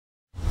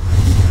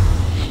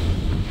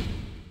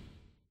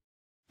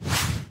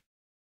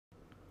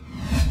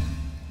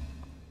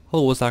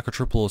Hello, it's Hacker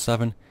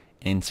 007, and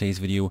in today's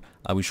video,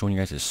 I'll be showing you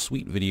guys a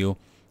sweet video.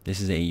 This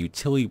is a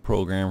utility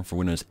program for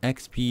Windows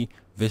XP,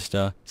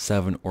 Vista,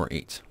 7, or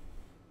 8.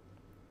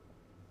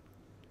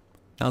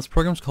 Now this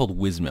program is called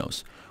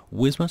Wizmouse.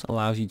 Wizmouse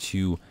allows you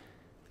to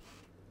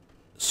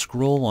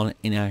scroll on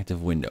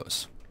inactive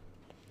windows.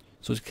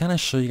 So to kind of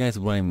show you guys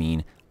what I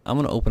mean, I'm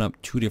going to open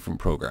up two different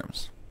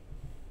programs.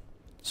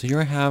 So here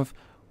I have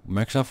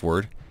Microsoft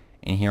Word,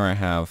 and here I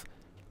have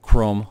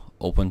Chrome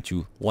open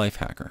to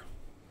Lifehacker.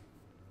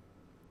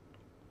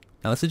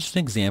 Now this is just an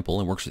example.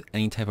 It works with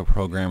any type of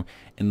program,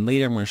 and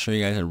later I'm going to show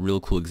you guys a real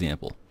cool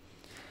example.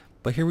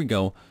 But here we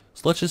go.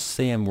 So let's just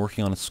say I'm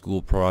working on a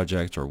school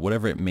project or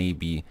whatever it may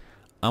be.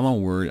 I'm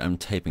on Word, I'm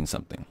typing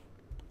something.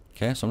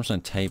 Okay, so I'm just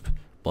going to type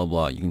blah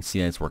blah. You can see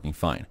that it's working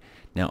fine.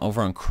 Now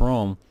over on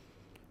Chrome,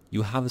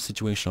 you have the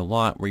situation a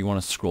lot where you want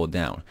to scroll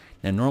down.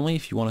 Now normally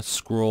if you want to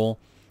scroll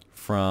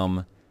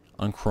from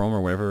on Chrome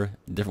or whatever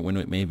different window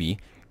it may be,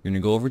 you're going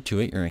to go over to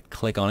it, you're going to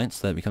click on it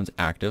so that it becomes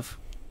active.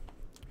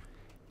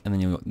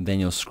 And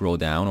then you'll scroll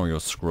down, or you'll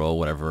scroll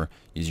whatever,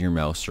 using your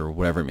mouse or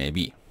whatever it may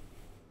be.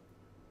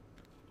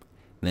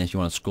 And then if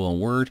you want to scroll on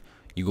Word,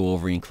 you go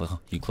over and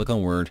click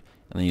on Word,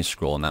 and then you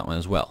scroll on that one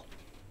as well.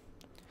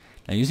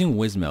 Now using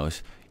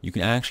Wizmouse, you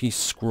can actually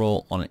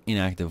scroll on an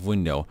inactive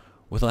window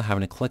without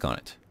having to click on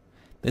it.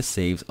 This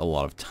saves a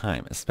lot of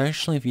time,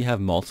 especially if you have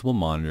multiple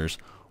monitors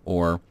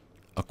or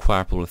a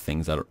crap load of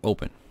things that are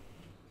open.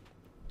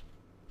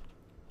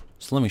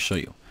 So let me show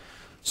you.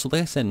 So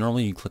like I said,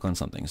 normally you click on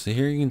something. So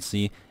here you can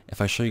see,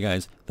 if I show you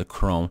guys the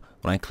Chrome,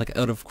 when I click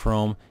out of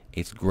Chrome,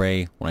 it's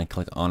gray. When I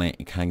click on it,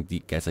 it kind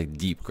of gets like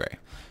deep gray.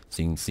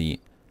 So you can see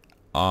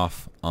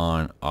off,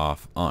 on,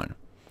 off, on.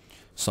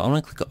 So I'm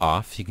going to click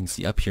off. You can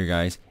see up here,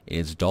 guys, it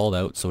is dulled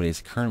out, so it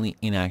is currently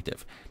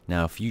inactive.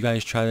 Now if you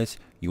guys try this,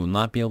 you will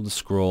not be able to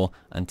scroll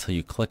until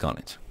you click on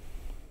it.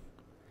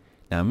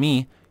 Now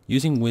me,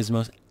 using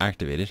Wizmouse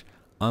activated,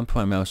 I'm going to put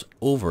my mouse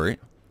over it,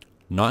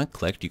 not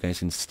clicked. You guys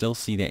can still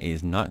see that it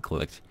is not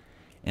clicked,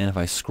 and if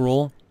I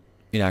scroll,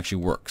 it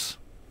actually works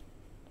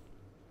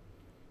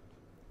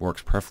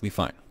perfectly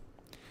fine.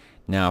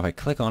 Now if I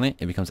click on it,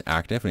 it becomes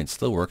active and it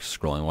still works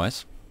scrolling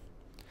wise.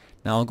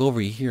 Now I'll go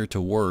over here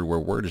to Word, where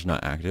Word is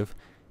not active,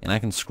 and I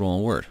can scroll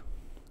on Word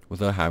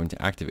without having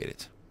to activate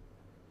it.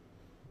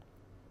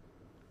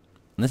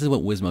 And this is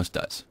what Wizmouse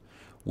does.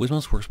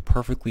 Wizmouse works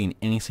perfectly in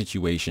any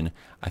situation.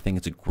 I think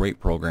it's a great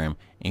program,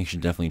 and you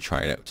should definitely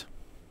try it out.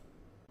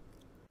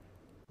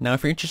 Now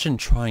if you're interested in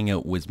trying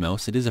out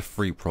Wizmouse, it is a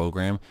free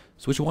program,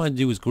 so what you want to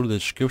do is go to the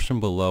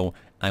description below,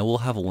 and I will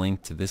have a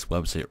link to this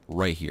website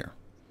right here.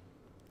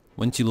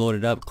 Once you load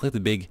it up, click the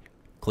big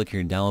click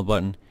here download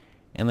button,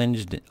 and then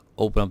just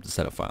open up the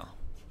setup file.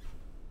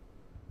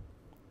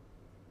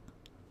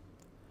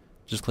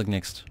 Just click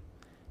next,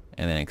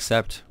 and then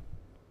accept,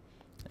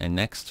 and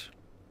next,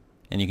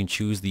 and you can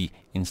choose the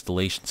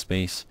installation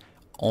space.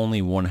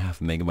 Only 1.5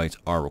 megabytes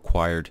are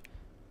required.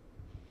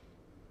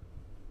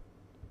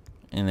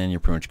 And then you're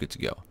pretty much good to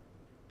go.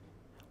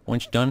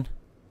 Once you're done,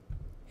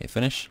 hit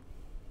finish,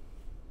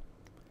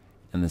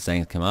 and the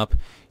settings come up.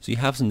 So you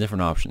have some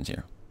different options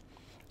here.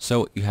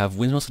 So you have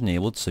Wizmouse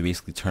enabled, so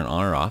basically turn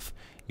on or off.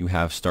 You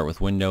have start with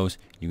Windows.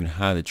 You can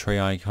hide the tray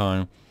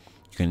icon.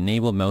 You can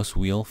enable mouse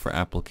wheel for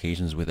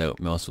applications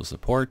without mouse wheel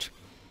support.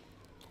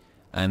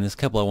 And there's a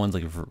couple of ones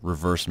like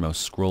reverse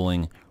mouse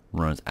scrolling,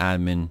 run as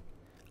admin.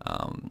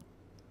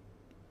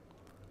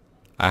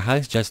 I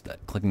highly suggest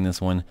clicking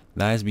this one.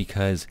 That is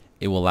because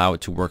it will allow it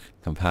to work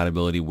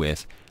compatibility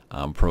with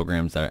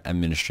programs that are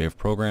administrative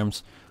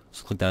programs.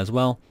 So click that as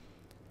well.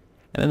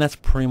 And then that's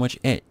pretty much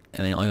it.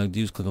 And then all you have to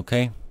do is click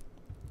OK,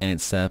 and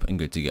it's set up and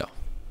good to go.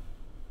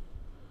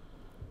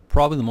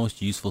 Probably the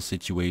most useful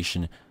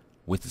situation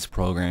with this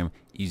program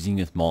is using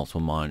with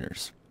multiple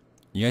monitors.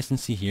 You guys can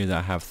see here that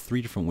I have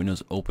 3 different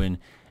windows open: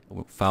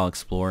 File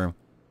Explorer,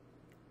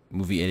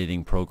 Movie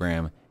Editing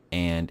Program,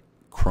 and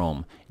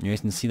Chrome. And you guys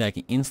can see that I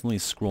can instantly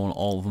scroll on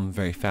all of them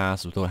very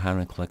fast without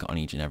having to click on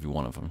each and every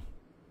one of them.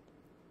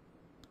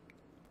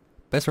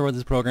 Best part about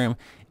this program,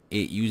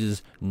 it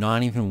uses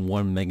not even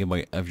 1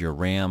 megabyte of your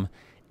RAM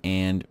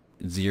and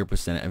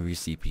 0% of your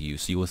CPU,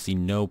 so you will see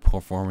no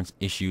performance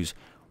issues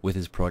with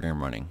this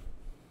program running.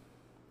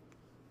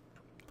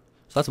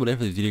 So that's about it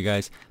for this video,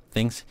 guys.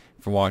 Thanks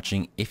for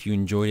watching. If you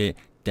enjoyed it,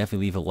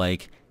 definitely leave a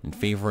like and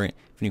favorite.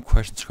 If any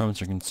questions,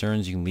 comments, or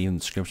concerns, you can leave in the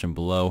description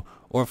below,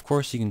 or of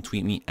course you can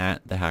tweet me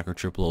at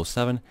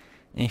thehacker007. And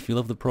if you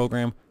love the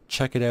program,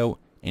 check it out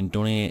and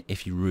donate it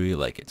if you really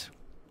like it.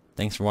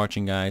 Thanks for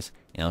watching, guys,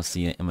 and I'll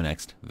see you in my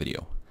next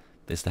video.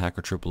 This is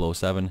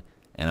thehacker007,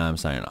 and I'm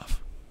signing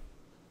off.